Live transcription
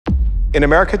In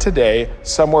America today,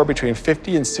 somewhere between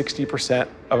 50 and 60%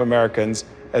 of Americans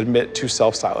admit to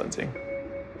self-silencing.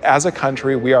 As a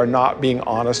country, we are not being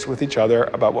honest with each other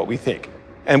about what we think.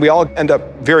 And we all end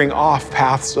up veering off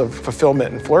paths of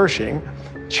fulfillment and flourishing,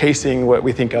 chasing what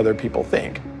we think other people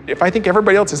think. If I think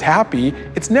everybody else is happy,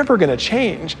 it's never gonna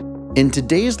change. In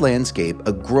today's landscape,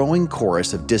 a growing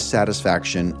chorus of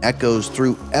dissatisfaction echoes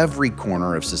through every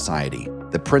corner of society.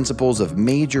 The principles of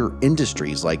major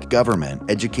industries like government,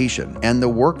 education, and the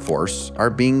workforce are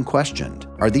being questioned.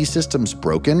 Are these systems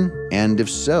broken? And if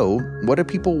so, what do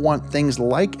people want things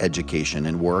like education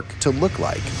and work to look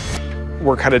like?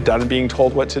 We're kind of done being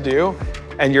told what to do,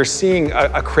 and you're seeing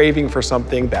a craving for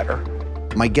something better.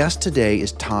 My guest today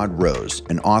is Todd Rose,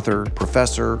 an author,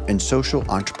 professor, and social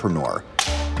entrepreneur.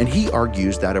 And he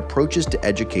argues that approaches to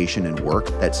education and work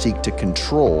that seek to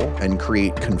control and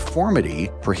create conformity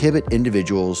prohibit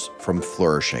individuals from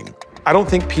flourishing. I don't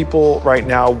think people right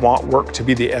now want work to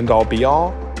be the end-all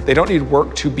be-all. They don't need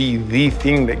work to be the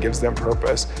thing that gives them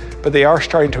purpose, but they are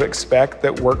starting to expect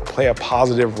that work play a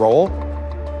positive role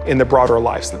in the broader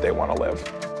lives that they want to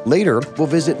live. Later, we'll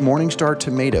visit Morningstar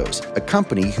Tomatoes, a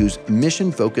company whose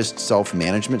mission-focused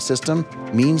self-management system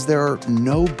means there are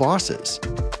no bosses.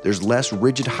 There's less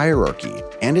rigid hierarchy,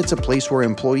 and it's a place where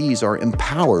employees are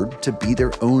empowered to be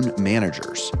their own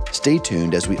managers. Stay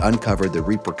tuned as we uncover the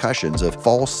repercussions of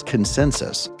false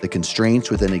consensus, the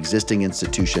constraints within existing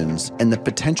institutions, and the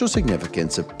potential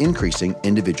significance of increasing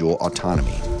individual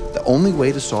autonomy. The only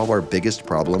way to solve our biggest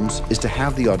problems is to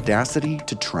have the audacity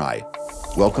to try.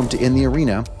 Welcome to In the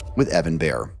Arena with Evan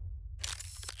Baehr.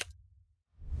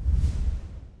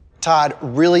 Todd,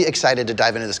 really excited to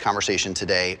dive into this conversation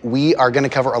today. We are going to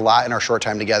cover a lot in our short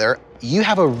time together. You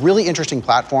have a really interesting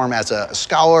platform as a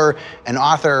scholar, an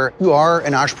author. You are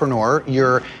an entrepreneur.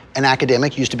 You're an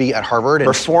academic, used to be at Harvard.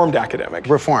 Reformed academic.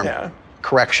 Reformed. Yeah.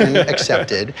 Correction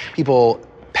accepted. People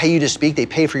pay you to speak, they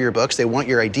pay for your books, they want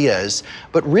your ideas.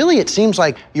 But really, it seems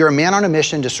like you're a man on a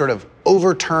mission to sort of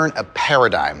overturn a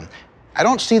paradigm. I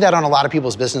don't see that on a lot of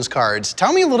people's business cards.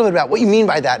 Tell me a little bit about what you mean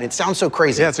by that. It sounds so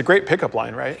crazy. Yeah, it's a great pickup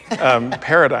line, right?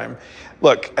 Paradigm.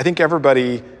 Look, I think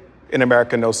everybody in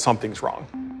America knows something's wrong.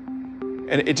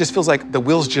 And it just feels like the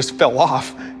wheels just fell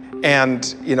off.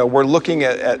 And we're looking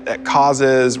at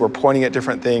causes, we're pointing at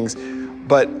different things.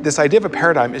 But this idea of a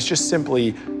paradigm is just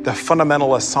simply the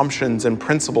fundamental assumptions and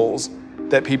principles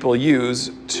that people use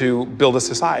to build a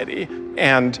society.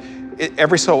 And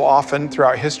every so often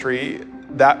throughout history,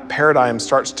 that paradigm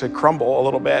starts to crumble a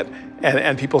little bit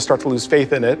and people start to lose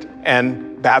faith in it,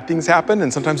 and bad things happen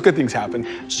and sometimes good things happen.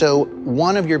 So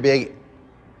one of your big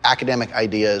academic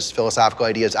ideas, philosophical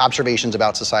ideas, observations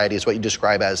about society is what you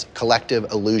describe as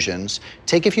collective illusions.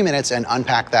 Take a few minutes and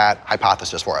unpack that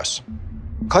hypothesis for us.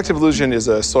 Collective illusion is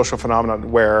a social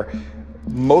phenomenon where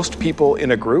most people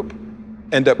in a group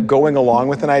end up going along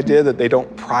with an idea that they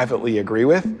don't privately agree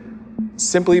with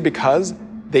simply because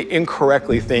they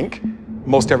incorrectly think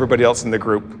most everybody else in the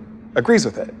group agrees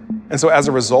with it. And so as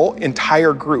a result,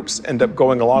 entire groups end up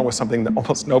going along with something that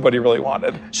almost nobody really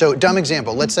wanted. So dumb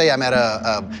example, let's say I'm at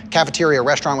a cafeteria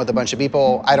restaurant with a bunch of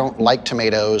people. I don't like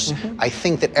tomatoes. I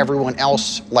think that everyone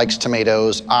else likes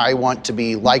tomatoes. I want to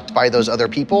be liked by those other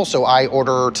people, so I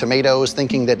order tomatoes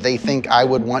thinking that they think I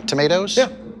would want tomatoes? Yeah,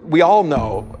 we all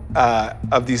know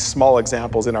of these small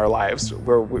examples in our lives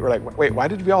where we were like, wait, why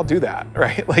did we all do that,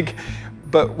 right?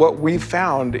 But what we've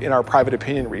found in our private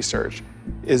opinion research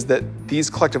is that these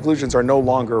collective illusions are no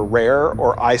longer rare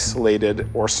or isolated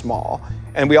or small.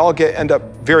 And we all end up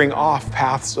veering off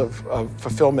paths of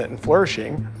fulfillment and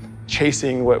flourishing,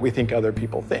 chasing what we think other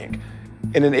people think.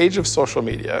 In an age of social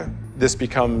media, this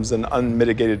becomes an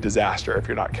unmitigated disaster if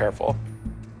you're not careful.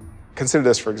 Consider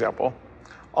this, for example.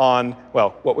 On,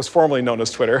 what was formerly known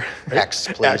as Twitter. X,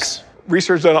 please. X.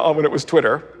 Research done on when it was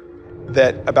Twitter,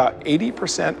 that about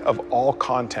 80% of all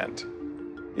content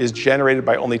is generated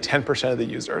by only 10% of the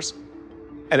users.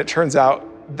 And it turns out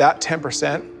that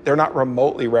 10%, they're not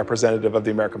remotely representative of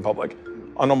the American public.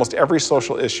 On almost every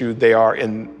social issue, they are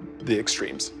in the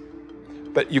extremes.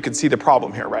 But you can see the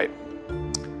problem here, right?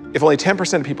 If only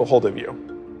 10% of people hold a view,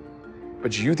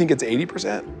 but you think it's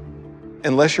 80%,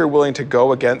 unless you're willing to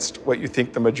go against what you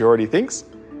think the majority thinks,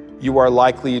 you are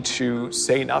likely to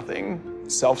say nothing,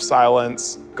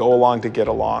 self-silence, go along to get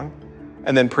along.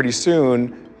 And then pretty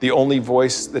soon, the only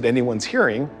voice that anyone's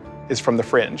hearing is from the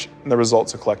fringe, and the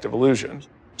result's a collective illusion.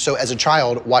 So as a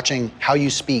child, watching how you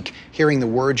speak, hearing the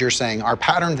words you're saying, our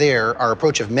pattern there, our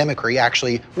approach of mimicry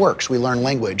actually works. We learn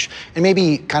language. And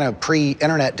maybe kind of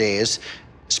pre-internet days,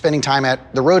 spending time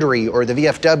at the Rotary or the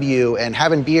VFW and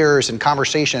having beers and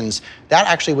conversations, that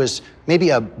actually was maybe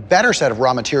a better set of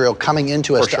raw material coming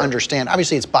into us to understand.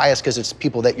 Obviously it's biased because it's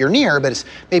people that you're near, but it's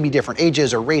maybe different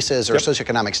ages or races or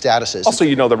socioeconomic statuses. Also,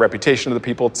 you know the reputation of the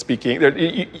people speaking.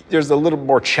 There's a little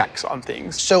more checks on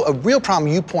things. So a real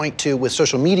problem you point to with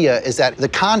social media is that the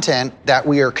content that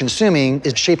we are consuming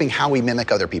is shaping how we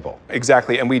mimic other people.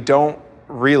 Exactly, and we don't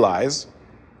realize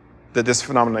that this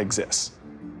phenomenon exists.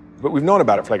 But we've known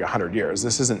about it for like 100 years.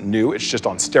 This isn't new, it's just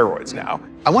on steroids now.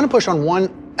 I want to push on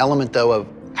one element though of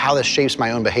how this shapes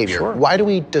my own behavior. Sure. Why do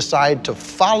we decide to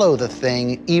follow the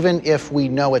thing even if we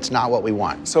know it's not what we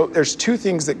want? So there's two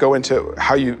things that go into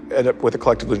how you end up with a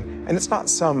collective delusion. And it's not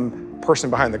some person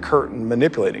behind the curtain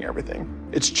manipulating everything.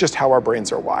 It's just how our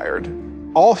brains are wired.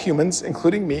 All humans,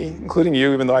 including me, including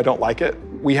you, even though I don't like it,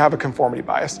 we have a conformity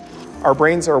bias. Our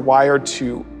brains are wired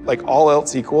to, like all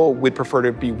else equal, we'd prefer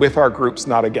to be with our groups,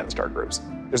 not against our groups.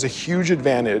 There's a huge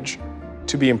advantage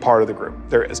to being part of the group.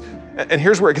 There is. And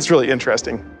here's where it gets really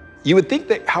interesting. You would think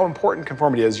that how important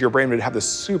conformity is, your brain would have this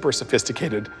super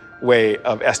sophisticated way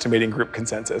of estimating group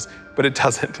consensus, but it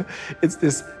doesn't. It's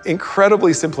this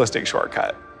incredibly simplistic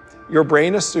shortcut. Your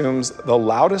brain assumes the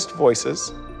loudest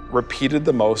voices, repeated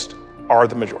the most, are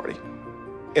the majority.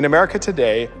 In America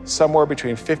today, somewhere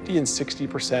between 50 and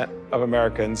 60% of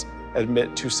Americans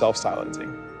admit to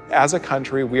self-silencing. As a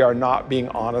country, we are not being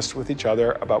honest with each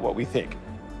other about what we think.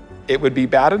 It would be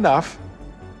bad enough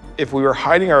if we were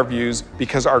hiding our views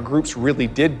because our groups really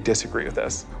did disagree with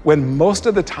us, when most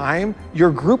of the time,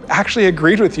 your group actually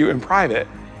agreed with you in private.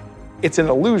 It's an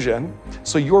illusion,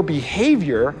 so your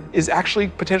behavior is actually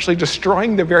potentially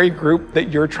destroying the very group that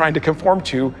you're trying to conform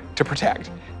to protect.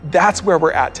 That's where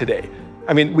we're at today.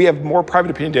 I mean, we have more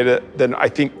private opinion data than I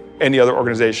think any other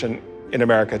organization in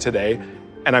America today,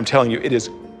 and I'm telling you, it is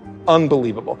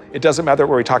unbelievable. It doesn't matter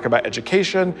where we talk about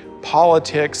education,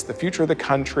 politics, the future of the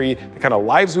country, the kind of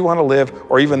lives we want to live,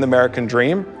 or even the American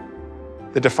dream,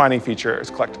 the defining feature is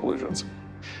collective illusions.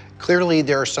 Clearly,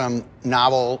 there are some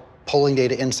novel polling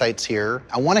data insights here.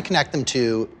 I want to connect them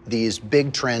to these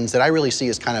big trends that I really see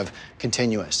as kind of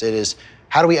continuous. It is,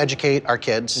 how do we educate our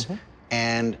kids?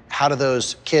 And how do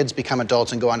those kids become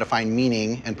adults and go on to find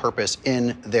meaning and purpose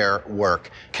in their work?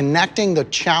 Connecting the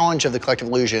challenge of the collective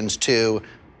illusions to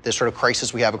this sort of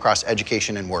crisis we have across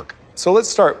education and work. So let's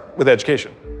start with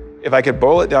education. If I could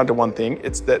boil it down to one thing,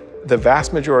 it's that the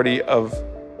vast majority of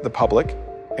the public,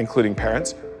 including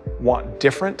parents, want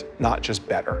different, not just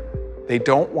better. They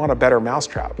don't want a better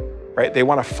mousetrap, right? They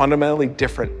want a fundamentally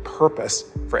different purpose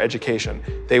for education.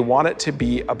 They want it to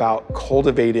be about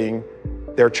cultivating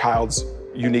their child's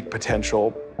unique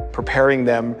potential, preparing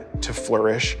them to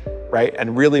flourish, right?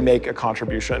 And really make a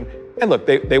contribution. And look,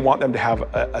 they want them to have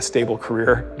a stable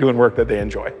career doing work that they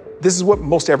enjoy. This is what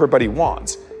most everybody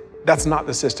wants. That's not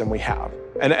the system we have.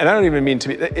 And I don't even mean to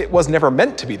be, it was never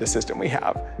meant to be the system we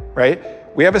have, right?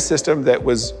 We have a system that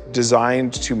was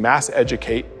designed to mass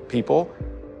educate people,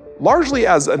 largely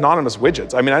as anonymous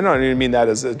widgets. I mean, I don't even mean that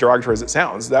as derogatory as it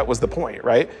sounds. That was the point,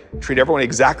 right? Treat everyone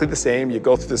exactly the same. You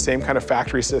go through the same kind of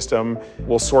factory system.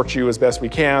 We'll sort you as best we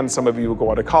can. Some of you will go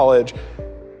on to college.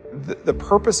 The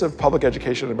purpose of public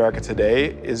education in America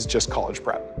today is just college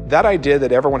prep. That idea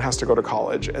that everyone has to go to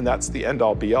college and that's the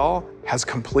end-all be-all has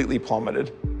completely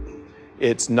plummeted.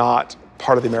 It's not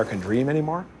part of the American dream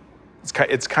anymore.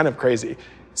 It's kind of crazy.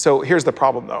 So here's the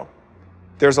problem though.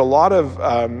 There's a lot of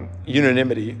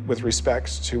unanimity with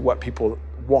respect to what people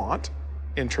want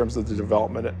in terms of the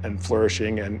development and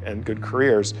flourishing and good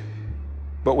careers.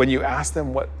 But when you ask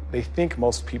them what they think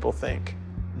most people think,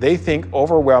 they think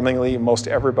overwhelmingly most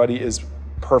everybody is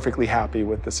perfectly happy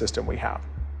with the system we have.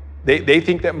 They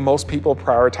think that most people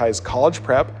prioritize college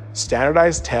prep,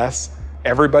 standardized tests,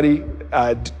 everybody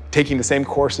taking the same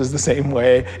courses the same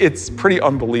way. It's pretty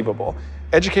unbelievable.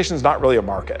 Education is not really a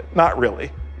market, not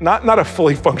really. Not a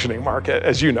fully functioning market,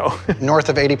 as you know. North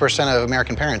of 80% of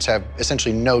American parents have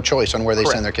essentially no choice on where they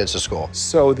send their kids to school.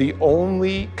 So the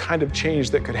only kind of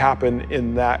change that could happen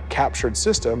in that captured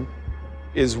system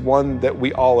is one that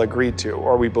we all agreed to,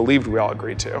 or we believed we all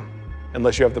agreed to,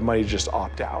 unless you have the money to just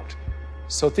opt out.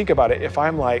 So think about it. If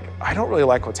I'm like, I don't really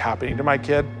like what's happening to my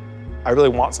kid, I really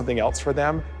want something else for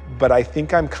them, but I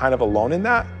think I'm kind of alone in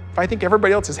that. If I think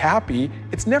everybody else is happy,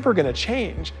 it's never gonna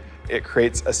change. It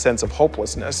creates a sense of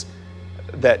hopelessness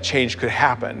that change could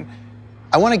happen.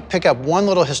 I want to pick up one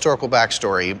little historical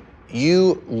backstory.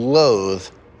 You loathe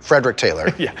Frederick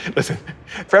Taylor. Yeah, listen,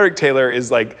 Frederick Taylor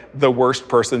is like the worst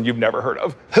person you've never heard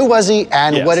of. Who was he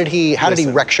and what did he, how did he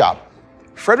wreck shop?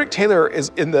 Frederick Taylor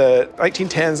is in the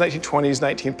 1910s, 1920s,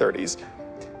 1930s.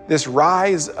 This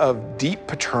rise of deep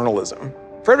paternalism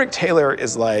Frederick Taylor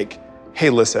is like,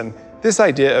 hey, listen, this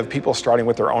idea of people starting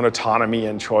with their own autonomy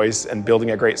and choice and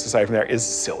building a great society from there is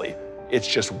silly. It's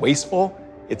just wasteful,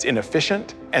 it's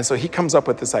inefficient. And so he comes up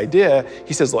with this idea.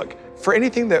 He says, look, for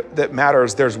anything that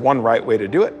matters, there's one right way to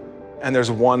do it, and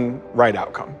there's one right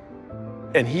outcome.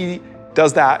 And he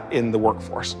does that in the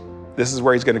workforce. This is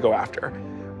where he's going to go after,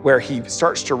 where he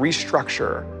starts to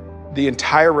restructure the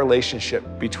entire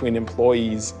relationship between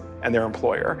employees and their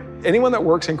employer. Anyone that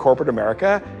works in corporate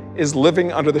America is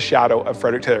living under the shadow of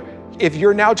Frederick Taylor. If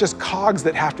you're now just cogs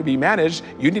that have to be managed,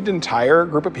 you need an entire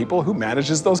group of people who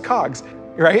manages those cogs,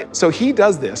 right? So he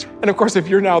does this. And of course, if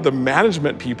you're now the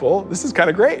management people, this is kind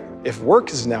of great. If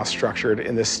work is now structured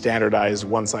in this standardized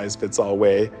one-size-fits-all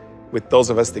way, with those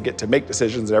of us that get to make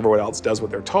decisions and everyone else does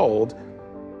what they're told,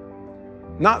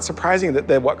 not surprising that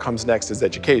then what comes next is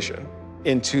education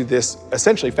into this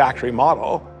essentially factory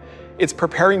model. It's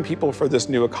preparing people for this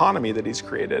new economy that he's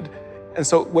created. And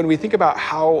so when we think about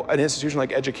how an institution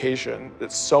like education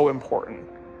that's so important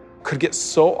could get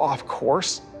so off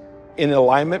course in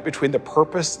alignment between the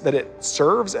purpose that it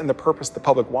serves and the purpose the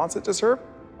public wants it to serve,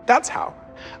 that's how.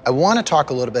 I want to talk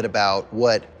a little bit about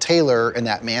what Taylor and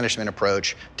that management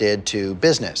approach did to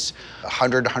business.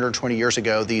 100, 120 years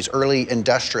ago, these early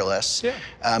industrialists,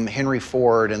 Henry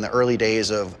Ford in the early days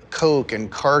of Coke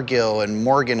and Cargill and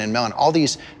Morgan and Mellon, all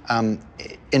these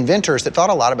inventors that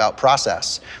thought a lot about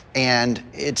process. And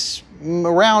it's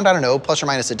around, I don't know, plus or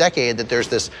minus a decade that there's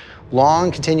this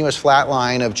long, continuous flat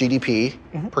line of GDP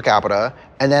per capita,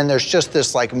 and then there's just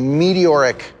this like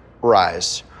meteoric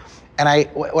rise. And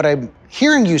what I'm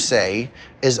hearing you say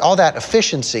is all that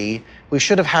efficiency, we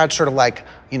should have had sort of like,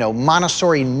 you know,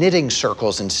 Montessori knitting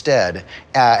circles instead.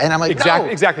 And I'm like,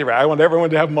 Exactly right. I want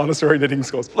everyone to have Montessori knitting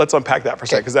schools. Let's unpack that for a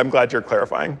second, because I'm glad you're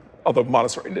clarifying. Although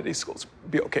Montessori knitting schools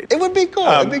would be okay too. It would be cool,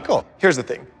 it'd be cool. Here's the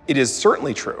thing. It is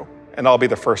certainly true, and I'll be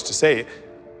the first to say,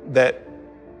 that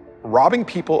robbing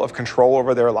people of control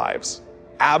over their lives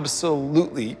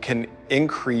absolutely can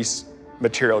increase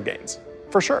material gains,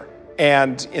 for sure.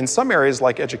 And in some areas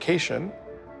like education,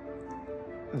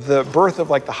 the birth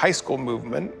of like the high school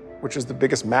movement, which is the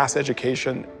biggest mass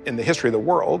education in the history of the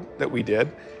world that we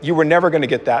did, you were never going to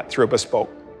get that through a bespoke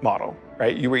model,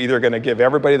 right? You were either going to give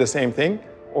everybody the same thing,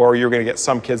 or you're going to get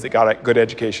some kids that got a good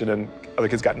education and other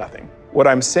kids got nothing. What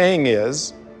I'm saying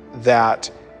is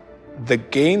that the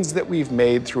gains that we've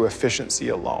made through efficiency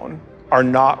alone are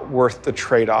not worth the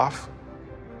trade-off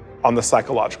on the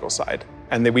psychological side,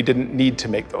 and that we didn't need to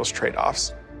make those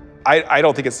trade-offs. I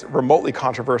don't think it's remotely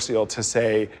controversial to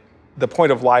say the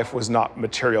point of life was not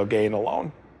material gain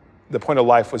alone. The point of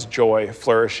life was joy,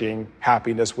 flourishing,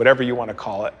 happiness, whatever you want to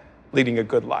call it, leading a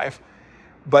good life.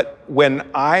 But when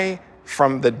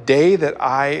from the day that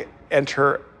I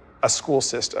enter a school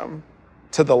system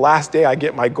to the last day I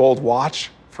get my gold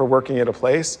watch for working at a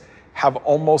place, have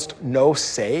almost no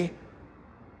say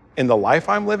in the life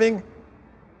I'm living,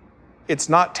 it's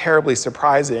not terribly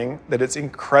surprising that it's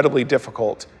incredibly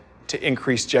difficult to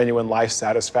increase genuine life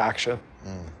satisfaction.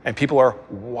 And people are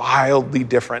wildly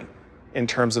different in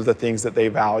terms of the things that they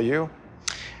value.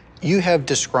 You have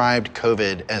described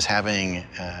COVID as having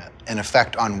an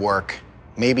effect on work,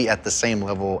 maybe at the same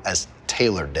level as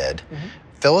Taylor did.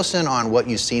 Fill us in on what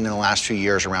you've seen in the last few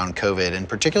years around COVID, and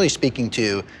particularly speaking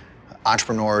to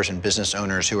entrepreneurs and business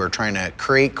owners who are trying to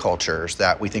create cultures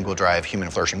that we think will drive human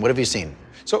flourishing. What have you seen?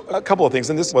 So a couple of things,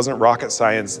 and this wasn't rocket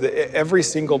science. Every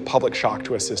single public shock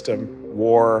to a system,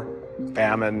 war,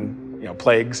 famine,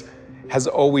 plagues, has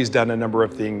always done a number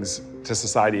of things to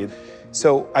society.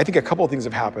 So I think a couple of things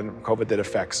have happened from COVID that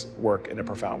affects work in a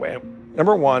profound way.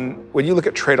 Number one, when you look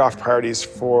at trade-off priorities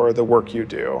for the work you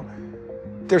do,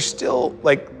 there's still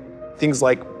things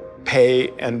like pay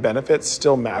and benefits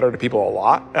still matter to people a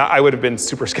lot. I would have been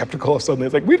super skeptical if suddenly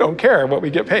it's like, we don't care what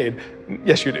we get paid.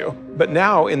 Yes, you do. But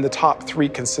now in the top 3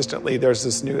 consistently, there's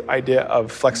this new idea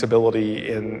of flexibility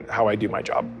in how I do my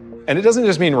job. And it doesn't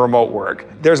just mean remote work.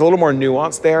 There's a little more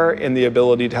nuance there in the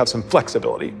ability to have some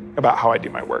flexibility about how I do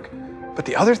my work. But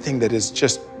the other thing that is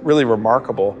just really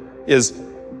remarkable is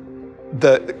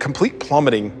the complete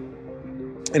plummeting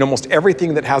in almost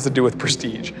everything that has to do with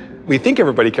prestige. We think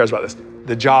everybody cares about this.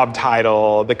 The job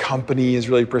title, the company is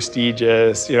really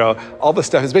prestigious, all this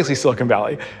stuff is basically Silicon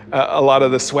Valley. A lot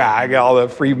of the swag, all the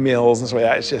free meals and stuff like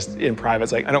that, it's just in private.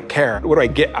 It's like, I don't care. What do I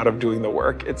get out of doing the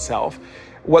work itself?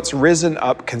 What's risen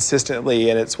up consistently,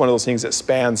 and it's one of those things that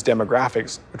spans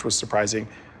demographics, which was surprising,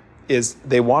 is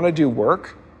they want to do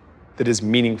work that is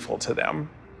meaningful to them.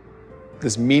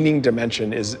 This meaning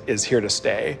dimension is here to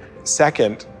stay.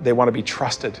 Second, they want to be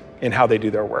trusted in how they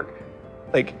do their work.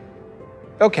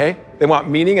 Okay, they want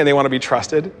meaning and they want to be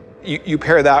trusted. You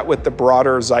pair that with the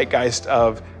broader zeitgeist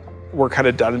of we're kind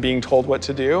of done being told what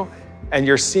to do, and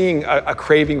you're seeing a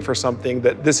craving for something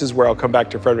that this is where I'll come back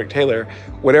to Frederick Taylor.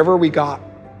 Whatever we got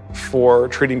for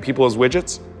treating people as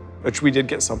widgets, which we did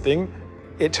get something,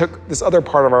 it took this other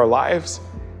part of our lives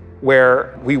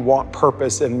where we want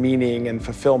purpose and meaning and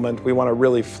fulfillment, we want to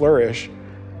really flourish,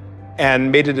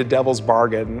 and made it a devil's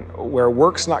bargain where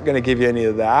work's not going to give you any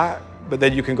of that, but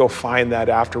then you can go find that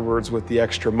afterwards with the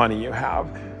extra money you have.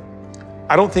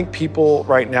 I don't think people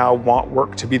right now want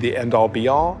work to be the end-all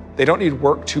be-all. They don't need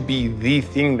work to be the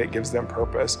thing that gives them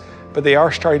purpose, but they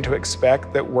are starting to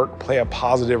expect that work play a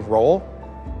positive role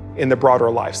in the broader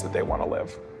lives that they want to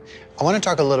live. I want to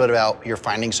talk a little bit about your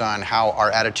findings on how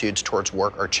our attitudes towards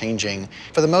work are changing.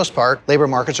 For the most part, labor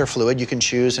markets are fluid. You can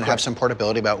choose and have some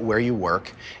portability about where you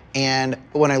work. And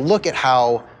when I look at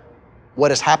what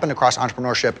has happened across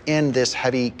entrepreneurship in this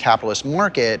heavy capitalist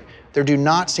market, there do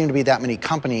not seem to be that many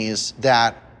companies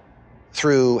that,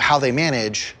 through how they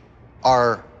manage,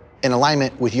 are in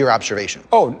alignment with your observation.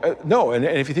 No, and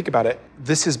if you think about it,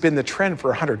 this has been the trend for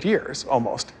 100 years,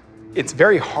 almost. It's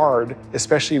very hard,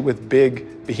 especially with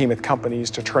big behemoth companies,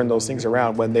 to turn those things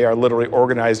around when they are literally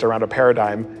organized around a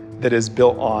paradigm that is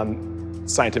built on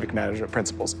scientific management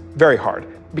principles. Very hard.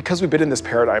 Because we've been in this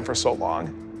paradigm for so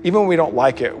long, even when we don't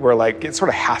like it, we're like, it sort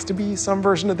of has to be some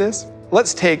version of this.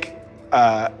 Let's take,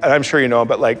 and I'm sure you know,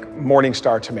 but like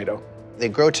Morningstar tomato. They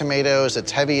grow tomatoes,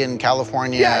 it's heavy in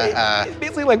California. Yeah, it's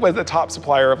basically like the top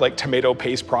supplier of like tomato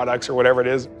paste products or whatever it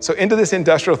is. So into this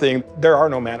industrial thing, there are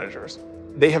no managers.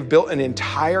 They have built an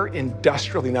entire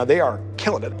industrial thing. Now they are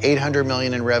killing it. 800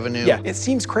 million in revenue. Yeah, it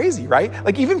seems crazy, right?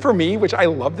 Like even for me, which I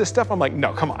love this stuff, I'm like,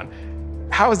 no, come on.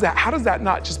 How does that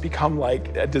not just become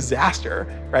like a disaster,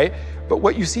 right? But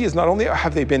what you see is not only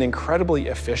have they been incredibly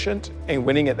efficient in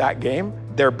winning at that game,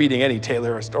 they're beating any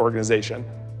Taylorist organization.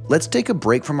 Let's take a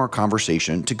break from our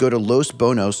conversation to go to Los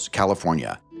Bonos,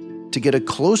 California, to get a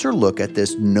closer look at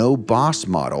this no-boss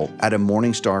model at a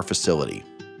Morningstar facility.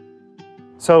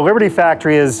 So Liberty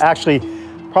Factory is actually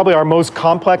probably our most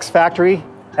complex factory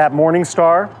at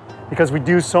Morningstar because we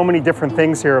do so many different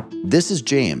things here. This is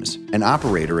James, an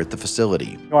operator at the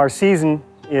facility. Our season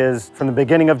is from the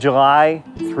beginning of July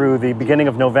through the beginning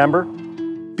of November.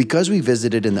 Because we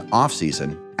visited in the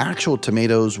off-season, actual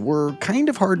tomatoes were kind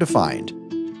of hard to find.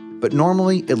 But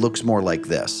normally it looks more like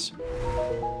this.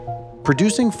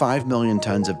 Producing 5 million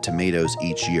tons of tomatoes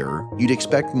each year, you'd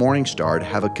expect Morningstar to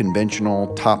have a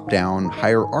conventional, top-down,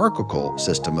 hierarchical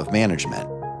system of management.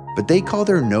 But they call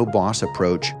their no-boss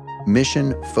approach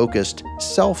mission-focused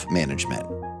self-management.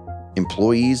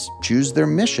 Employees choose their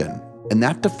mission, and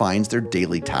that defines their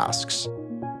daily tasks.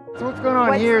 So what's going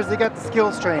on here is they got the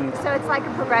skills training. So it's like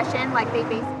a progression, like they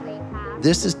basically have.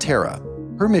 This is Tara.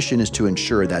 Her mission is to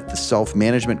ensure that the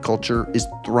self-management culture is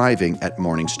thriving at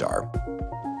Morningstar.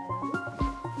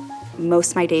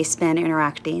 Most of my days spent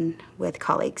interacting with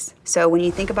colleagues. So when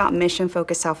you think about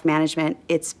mission-focused self-management,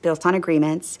 it's built on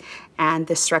agreements, and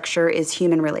the structure is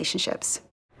human relationships.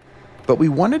 But we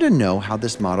wanted to know how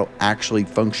this model actually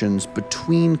functions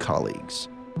between colleagues.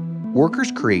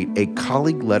 Workers create a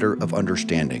colleague letter of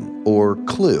understanding, or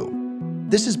CLUE.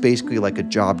 This is basically like a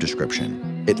job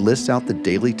description. It lists out the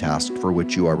daily task for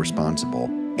which you are responsible,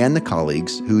 and the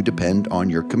colleagues who depend on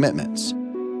your commitments.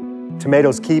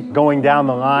 Tomatoes keep going down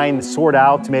the line, sort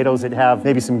out tomatoes that have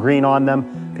maybe some green on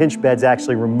them. Pinch beds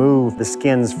actually remove the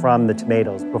skins from the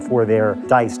tomatoes before they're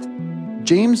diced.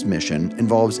 James' mission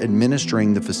involves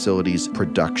administering the facility's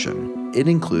production. It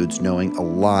includes knowing a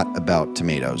lot about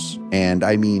tomatoes, and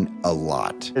I mean a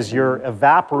lot. As you're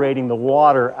evaporating the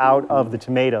water out of the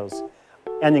tomatoes,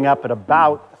 ending up at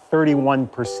about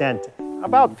 31%.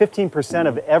 About 15%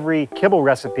 of every kibble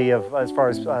recipe as far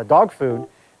as dog food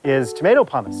is tomato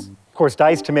pumice. Of course,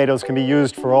 diced tomatoes can be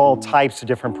used for all types of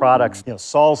different products,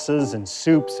 salsas and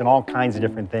soups and all kinds of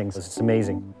different things. It's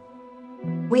amazing.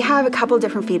 We have a couple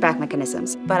different feedback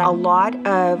mechanisms, but a lot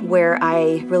of where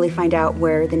I really find out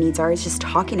where the needs are is just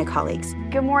talking to colleagues.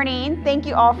 Good morning. Thank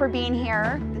you all for being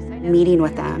here. Meeting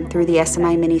with them through the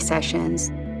SMI mini sessions.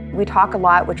 We talk a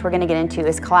lot, which we're going to get into,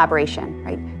 is collaboration,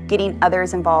 right? Getting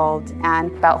others involved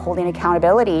and about holding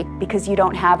accountability because you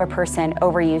don't have a person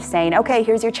over you saying, okay,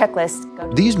 here's your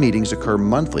checklist. These meetings occur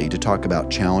monthly to talk about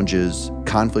challenges,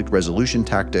 conflict resolution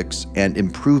tactics, and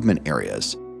improvement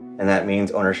areas. And that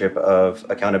means ownership of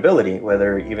accountability,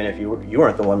 whether even if you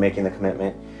weren't the one making the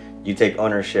commitment, you take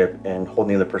ownership and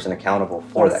holding the other person accountable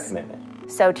for that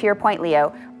commitment. So to your point,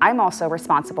 Leo, I'm also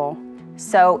responsible.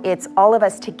 So it's all of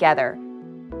us together.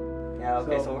 Yeah,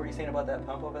 okay, so what were you saying about that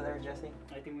pump over there, Jesse?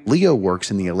 Leo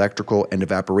works in the electrical and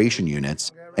evaporation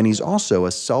units, and he's also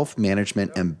a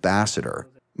self-management ambassador,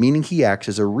 meaning he acts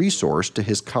as a resource to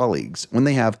his colleagues when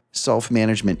they have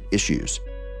self-management issues.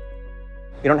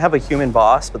 We don't have a human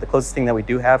boss, but the closest thing that we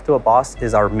do have to a boss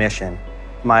is our mission.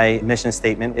 My mission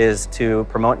statement is to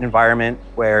promote an environment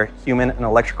where human and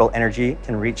electrical energy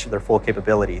can reach their full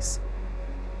capabilities.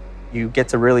 You get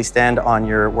to really stand on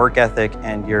your work ethic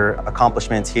and your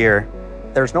accomplishments here.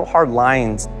 There's no hard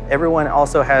lines. Everyone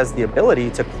also has the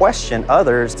ability to question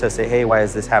others to say, hey, why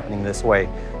is this happening this way?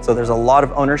 So there's a lot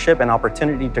of ownership and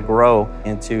opportunity to grow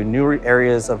into new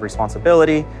areas of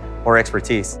responsibility or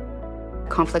expertise.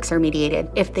 Conflicts are mediated.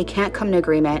 If they can't come to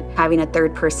agreement, having a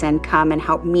third person come and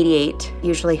help mediate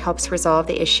usually helps resolve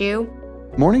the issue.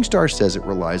 Morningstar says it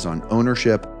relies on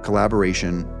ownership,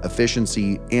 collaboration,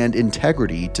 efficiency, and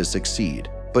integrity to succeed.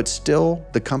 But still,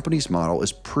 the company's model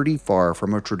is pretty far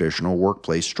from a traditional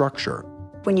workplace structure.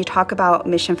 When you talk about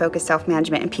mission-focused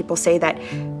self-management and people say that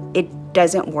it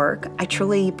doesn't work, I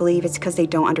truly believe it's because they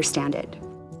don't understand it.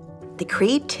 The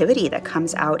creativity that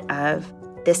comes out of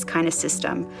this kind of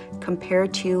system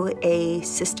compared to a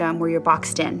system where you're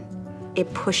boxed in,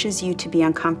 it pushes you to be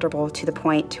uncomfortable to the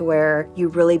point to where you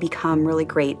really become really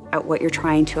great at what you're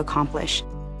trying to accomplish.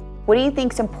 What do you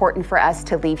think is important for us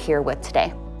to leave here with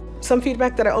today? Some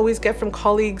feedback that I always get from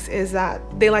colleagues is that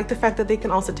they like the fact that they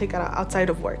can also take it outside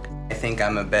of work. I think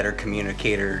I'm a better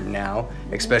communicator now,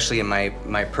 especially in my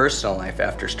personal life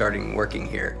after starting working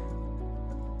here.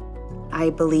 I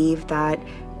believe that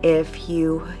if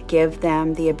you give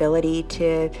them the ability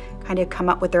to kind of come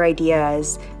up with their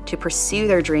ideas, to pursue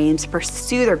their dreams,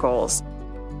 pursue their goals,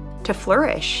 to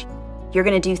flourish, you're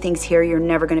going to do things here you're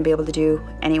never going to be able to do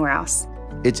anywhere else.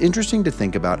 It's interesting to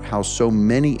think about how so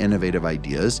many innovative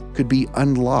ideas could be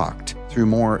unlocked through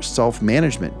more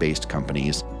self-management-based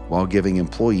companies while giving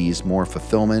employees more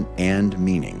fulfillment and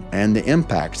meaning, and the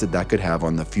impacts that could have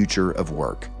on the future of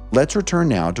work. Let's return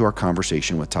now to our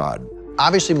conversation with Todd.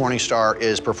 Obviously, Morningstar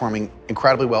is performing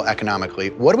incredibly well economically.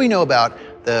 What do we know about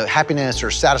the happiness or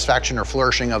satisfaction or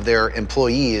flourishing of their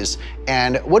employees?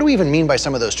 And what do we even mean by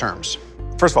some of those terms?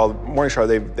 First of all,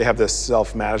 Morningstar, they have this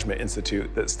self-management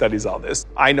institute that studies all this.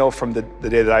 I know from the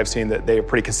data that I've seen that they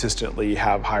pretty consistently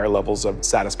have higher levels of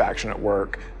satisfaction at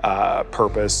work,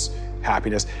 purpose,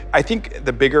 happiness. I think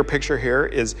the bigger picture here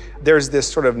is there's this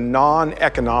sort of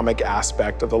non-economic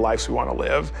aspect of the lives we want to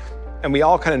live. And we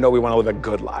all kind of know we want to live a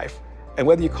good life. And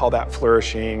whether you call that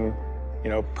flourishing,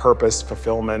 purpose,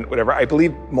 fulfillment, whatever, I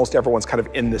believe most everyone's kind of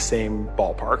in the same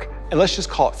ballpark. And let's just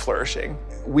call it flourishing.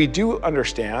 We do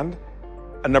understand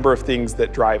a number of things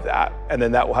that drive that, and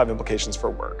then that will have implications for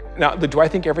work. Now, do I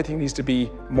think everything needs to be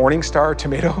Morningstar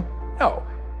tomato? No.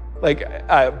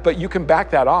 But you can back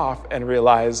that off and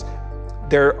realize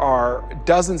there are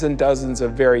dozens and dozens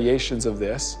of variations of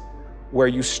this where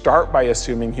you start by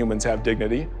assuming humans have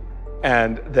dignity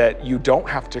and that you don't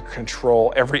have to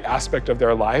control every aspect of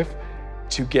their life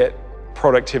to get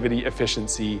productivity,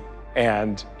 efficiency,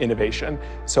 and innovation.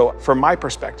 So from my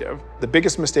perspective, the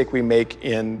biggest mistake we make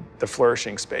in the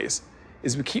flourishing space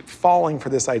is we keep falling for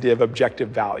this idea of objective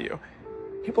value.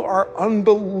 People are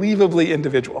unbelievably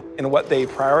individual in what they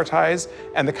prioritize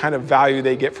and the kind of value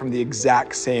they get from the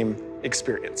exact same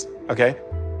experience, okay?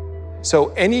 So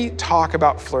any talk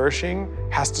about flourishing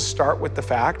has to start with the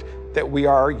fact that we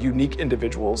are unique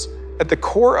individuals. At the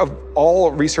core of all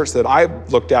research that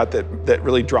I've looked at that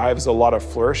really drives a lot of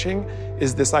flourishing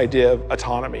is this idea of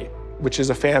autonomy, which is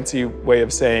a fancy way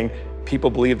of saying people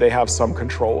believe they have some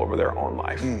control over their own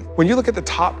life. When you look at the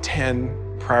top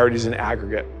 10 priorities in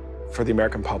aggregate for the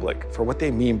American public, for what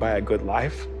they mean by a good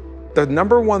life, the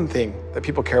number one thing that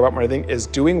people care about more than anything is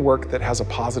doing work that has a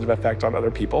positive effect on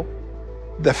other people.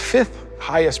 The fifth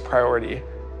highest priority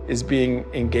is being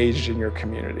engaged in your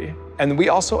community. And we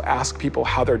also ask people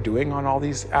how they're doing on all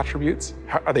these attributes.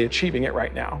 How are they achieving it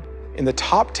right now? In the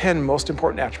top 10 most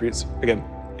important attributes, again,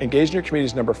 engaged in your community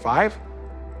is number 5.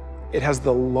 It has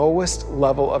the lowest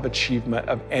level of achievement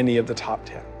of any of the top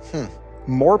 10.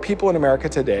 More people in America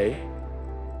today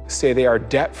say they are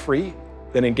debt-free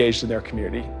than engaged in their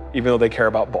community, even though they care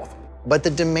about both. But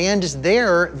the demand is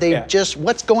there,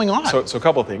 what's going on? So a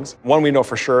couple of things. One we know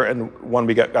for sure, and one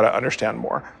we got to understand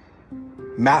more.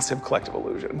 Massive collective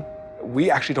illusion.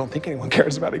 We actually don't think anyone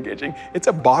cares about engaging. It's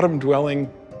a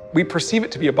bottom-dwelling, we perceive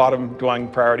it to be a bottom-dwelling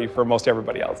priority for most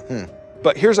everybody else.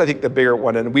 But here's, I think, the bigger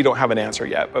one, and we don't have an answer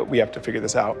yet, but we have to figure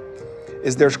this out,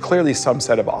 is there's clearly some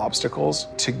set of obstacles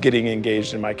to getting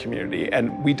engaged in my community,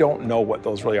 and we don't know what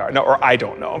those really are. No, or I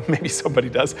don't know, maybe somebody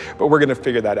does, but we're gonna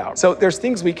figure that out. So there's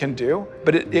things we can do,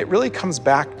 but it really comes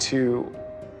back to,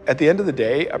 at the end of the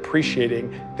day, appreciating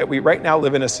that we right now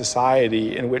live in a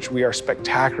society in which we are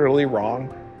spectacularly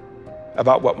wrong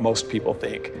about what most people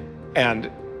think.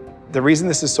 And The reason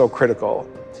this is so critical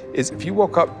is if you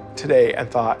woke up today and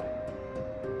thought,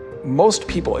 most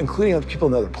people, including other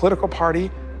people in the political party,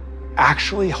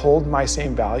 actually hold my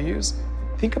same values,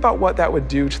 think about what that would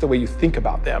do to the way you think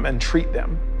about them and treat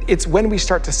them. It's when we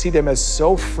start to see them as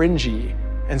so fringy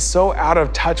and so out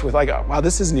of touch with like, wow,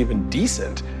 this isn't even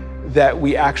decent, that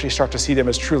we actually start to see them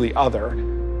as truly other.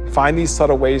 Find these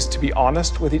subtle ways to be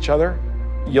honest with each other.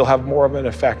 You'll have more of an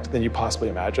effect than you possibly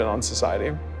imagine on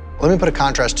society. Let me put a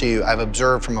contrast to you. I've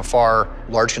observed from afar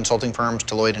large consulting firms,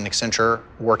 Deloitte and Accenture,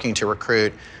 working to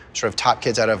recruit sort of top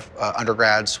kids out of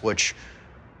undergrads, which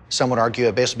some would argue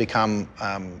have basically become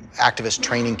activist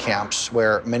training camps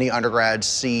where many undergrads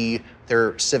see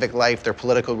their civic life, their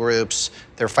political groups,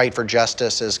 their fight for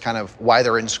justice as kind of why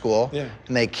they're in school. Yeah.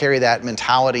 And they carry that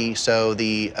mentality. So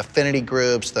the affinity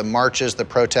groups, the marches, the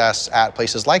protests at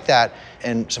places like that,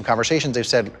 in some conversations they've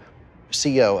said,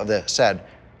 CEO said,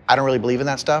 I don't really believe in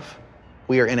that stuff.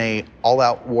 We are in a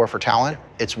all-out war for talent.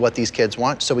 It's what these kids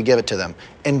want, so we give it to them.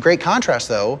 In great contrast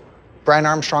though, Brian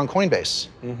Armstrong, Coinbase,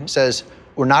 says,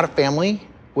 we're not a family,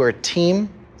 we're a team.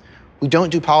 We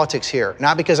don't do politics here.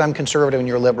 Not because I'm conservative and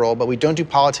you're liberal, but we don't do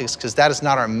politics because that is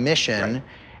not our mission. Right.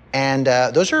 And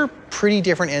those are pretty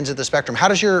different ends of the spectrum. How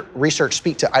does your research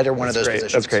speak to either one of those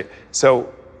positions? That's great.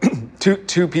 So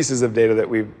two pieces of data that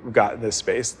we've got in this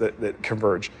space that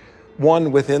converge.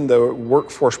 One, within the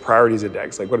workforce priorities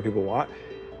index, like what do people want?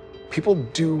 People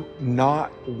do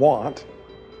not want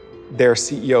their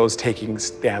CEOs taking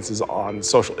stances on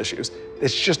social issues.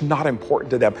 It's just not important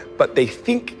to them, but they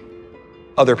think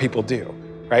other people do,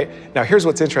 right? Now, here's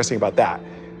what's interesting about that.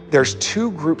 There's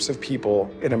two groups of people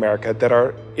in America that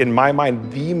are, in my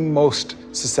mind, the most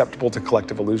susceptible to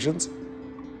collective illusions.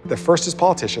 The first is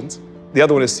politicians. The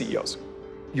other one is CEOs.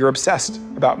 You're obsessed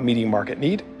about meeting market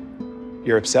need.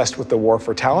 You're obsessed with the war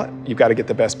for talent. You've got to get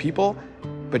the best people,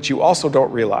 but you also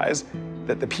don't realize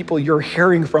that the people you're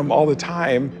hearing from all the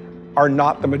time are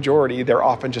not the majority. They're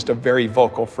often just a very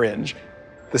vocal fringe.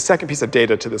 The second piece of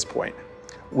data to this point,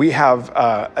 we have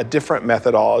a different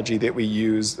methodology that we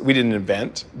use. We didn't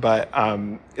invent, but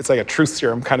it's like a truth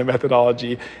serum kind of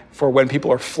methodology for when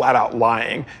people are flat out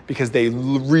lying because they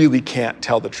really can't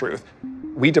tell the truth.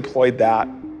 We deployed that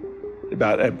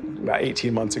about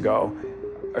 18 months ago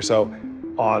or so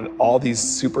on all these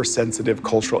super sensitive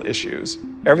cultural issues.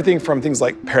 Everything from things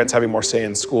like parents having more say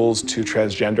in schools to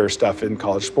transgender stuff in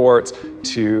college sports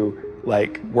to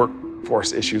like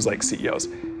workforce issues like CEOs.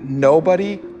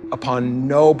 Nobody upon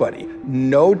nobody,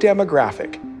 no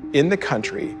demographic in the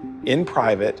country, in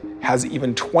private, has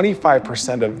even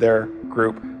 25% of their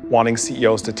group wanting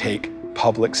CEOs to take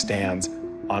public stands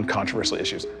on controversial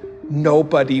issues.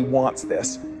 Nobody wants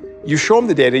this. You show them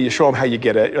the data, you show them how you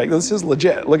get it. You're like, this is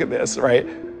legit, look at this, right?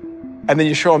 And then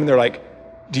you show them and they're like,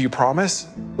 do you promise?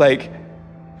 Like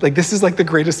this is like the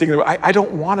greatest thing. I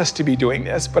don't want us to be doing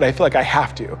this, but I feel like I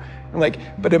have to. I'm like,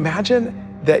 but imagine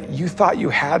that you thought you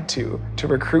had to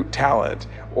recruit talent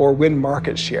or win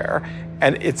market share,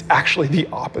 and it's actually the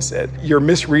opposite. You're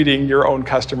misreading your own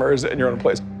customers and your own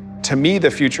employees. To me,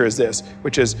 the future is this,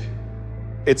 which is,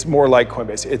 it's more like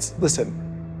Coinbase.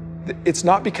 It's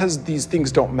not because these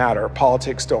things don't matter,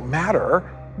 politics don't matter,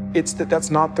 it's that's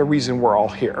not the reason we're all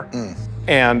here.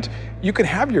 And you can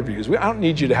have your views. I don't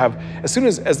need you to have, as soon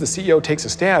as the CEO takes a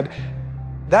stand,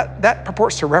 that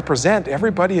purports to represent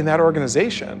everybody in that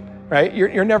organization, right?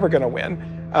 You're never gonna win.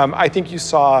 I think you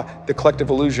saw the collective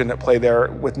illusion at play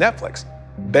there with Netflix.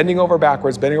 Bending over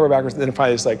backwards, and then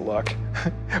finally it's like, look,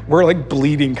 we're like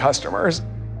bleeding customers.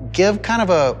 Give kind of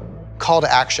a call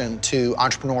to action to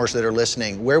entrepreneurs that are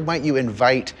listening. Where might you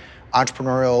invite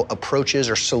entrepreneurial approaches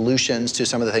or solutions to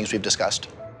some of the things we've discussed?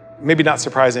 Maybe not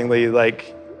surprisingly,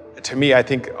 like to me, I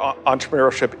think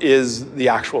entrepreneurship is the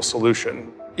actual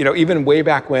solution. You know, even way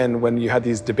back when you had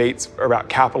these debates about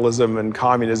capitalism and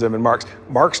communism and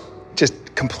Marx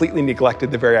just completely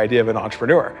neglected the very idea of an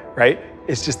entrepreneur, right?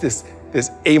 It's just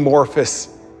this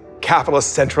amorphous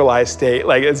capitalist centralized state,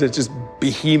 like it's just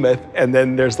behemoth, and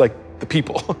then there's like the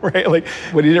people, right? Like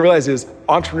what he didn't realize is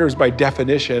entrepreneurs by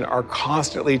definition are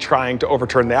constantly trying to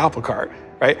overturn the apple cart,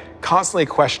 right? Constantly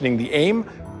questioning the aim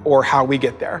or how we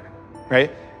get there,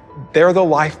 right? They're the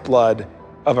lifeblood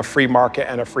of a free market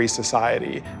and a free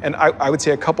society. And I would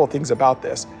say a couple of things about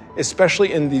this,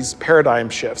 especially in these paradigm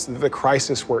shifts, the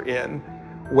crisis we're in,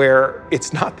 where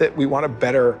it's not that we want a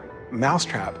better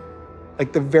mousetrap.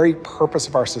 Like the very purpose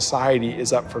of our society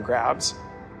is up for grabs.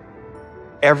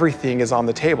 Everything is on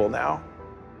the table now.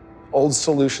 Old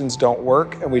solutions don't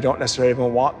work and we don't necessarily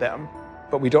even want them,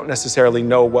 but we don't necessarily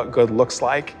know what good looks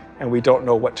like and we don't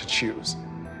know what to choose.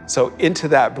 So into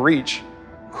that breach,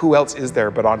 who else is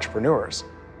there but entrepreneurs?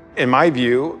 In my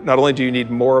view, not only do you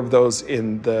need more of those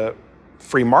in the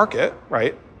free market,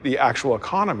 right, the actual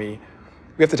economy,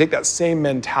 we have to take that same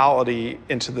mentality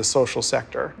into the social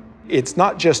sector. It's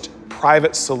not just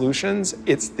private solutions,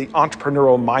 it's the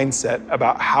entrepreneurial mindset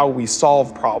about how we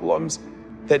solve problems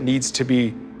that needs to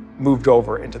be moved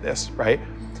over into this, right?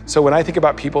 So when I think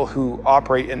about people who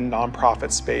operate in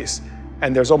nonprofit space,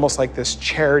 and there's almost like this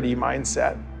charity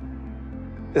mindset,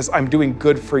 this I'm doing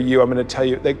good for you, I'm gonna tell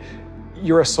you, like,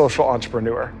 you're a social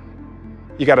entrepreneur.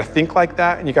 You gotta think like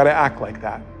that and you gotta act like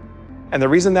that. And the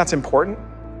reason that's important,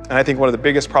 and I think one of the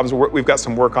biggest problems, we've got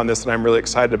some work on this that I'm really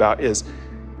excited about, is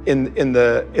in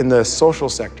the social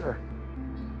sector,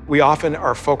 we often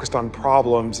are focused on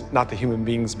problems, not the human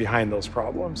beings behind those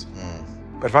problems.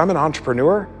 But if I'm an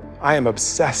entrepreneur, I am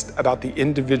obsessed about the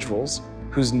individuals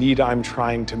whose need I'm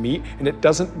trying to meet, and it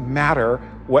doesn't matter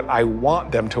what I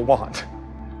want them to want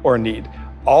or need.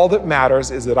 All that matters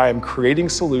is that I am creating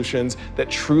solutions that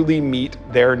truly meet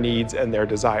their needs and their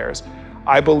desires.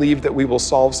 I believe that we will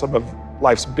solve some of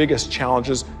life's biggest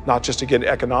challenges, not just again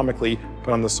economically,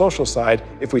 but on the social side,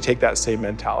 if we take that same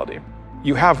mentality.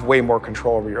 You have way more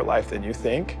control over your life than you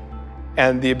think.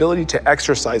 And the ability to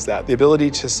exercise that, the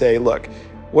ability to say, look,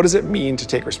 what does it mean to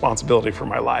take responsibility for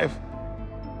my life?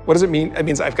 What does it mean? It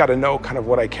means I've got to know kind of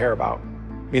what I care about.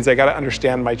 It means I got to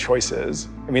understand my choices.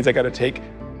 It means I got to take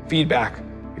feedback.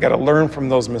 I got to learn from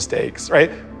those mistakes, right?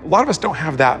 A lot of us don't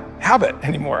have that habit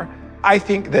anymore. I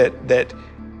think that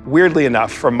weirdly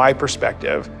enough, from my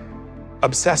perspective,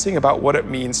 obsessing about what it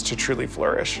means to truly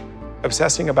flourish,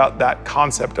 obsessing about that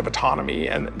concept of autonomy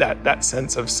and that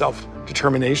sense of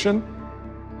self-determination,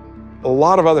 a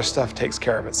lot of other stuff takes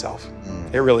care of itself.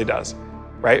 It really does,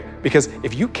 right? Because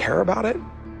if you care about it,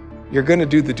 you're gonna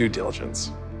do the due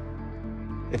diligence.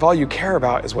 If all you care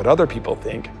about is what other people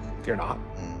think, you're not.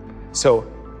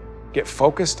 So get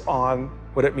focused on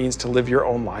what it means to live your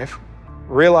own life.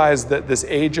 Realize that this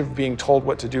age of being told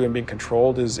what to do and being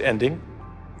controlled is ending.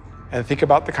 And think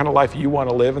about the kind of life you want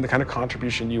to live and the kind of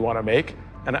contribution you want to make.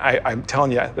 And I'm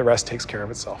telling you, the rest takes care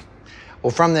of itself.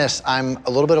 Well, from this, I'm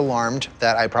a little bit alarmed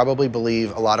that I probably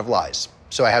believe a lot of lies.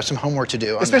 So I have some homework to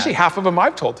do on Especially that. half of them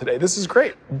I've told today. This is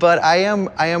great. But I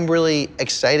am really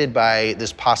excited by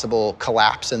this possible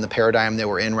collapse in the paradigm that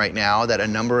we're in right now, that a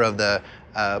number of the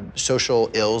social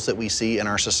ills that we see in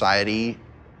our society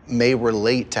may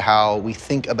relate to how we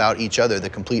think about each other, the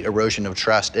complete erosion of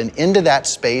trust. And into that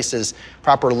space is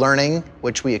proper learning,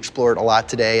 which we explored a lot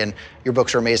today, and your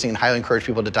books are amazing and highly encourage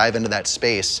people to dive into that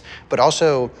space. But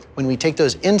also, when we take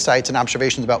those insights and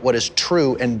observations about what is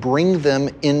true and bring them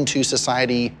into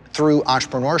society through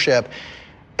entrepreneurship,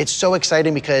 it's so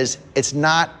exciting because it's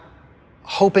not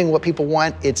hoping what people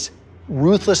want, it's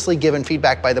ruthlessly given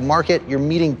feedback by the market. You're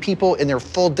meeting people in their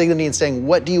full dignity and saying,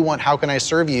 what do you want? How can I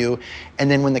serve you? And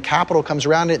then when the capital comes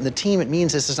around it and the team, it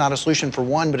means this is not a solution for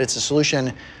one, but it's a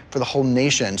solution for the whole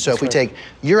nation. So if we take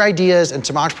your ideas and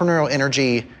some entrepreneurial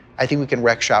energy, I think we can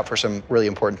wreck shop for some really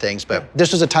important things. But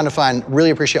this was a ton of fun.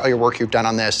 Really appreciate all your work you've done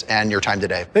on this and your time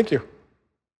today. Thank you.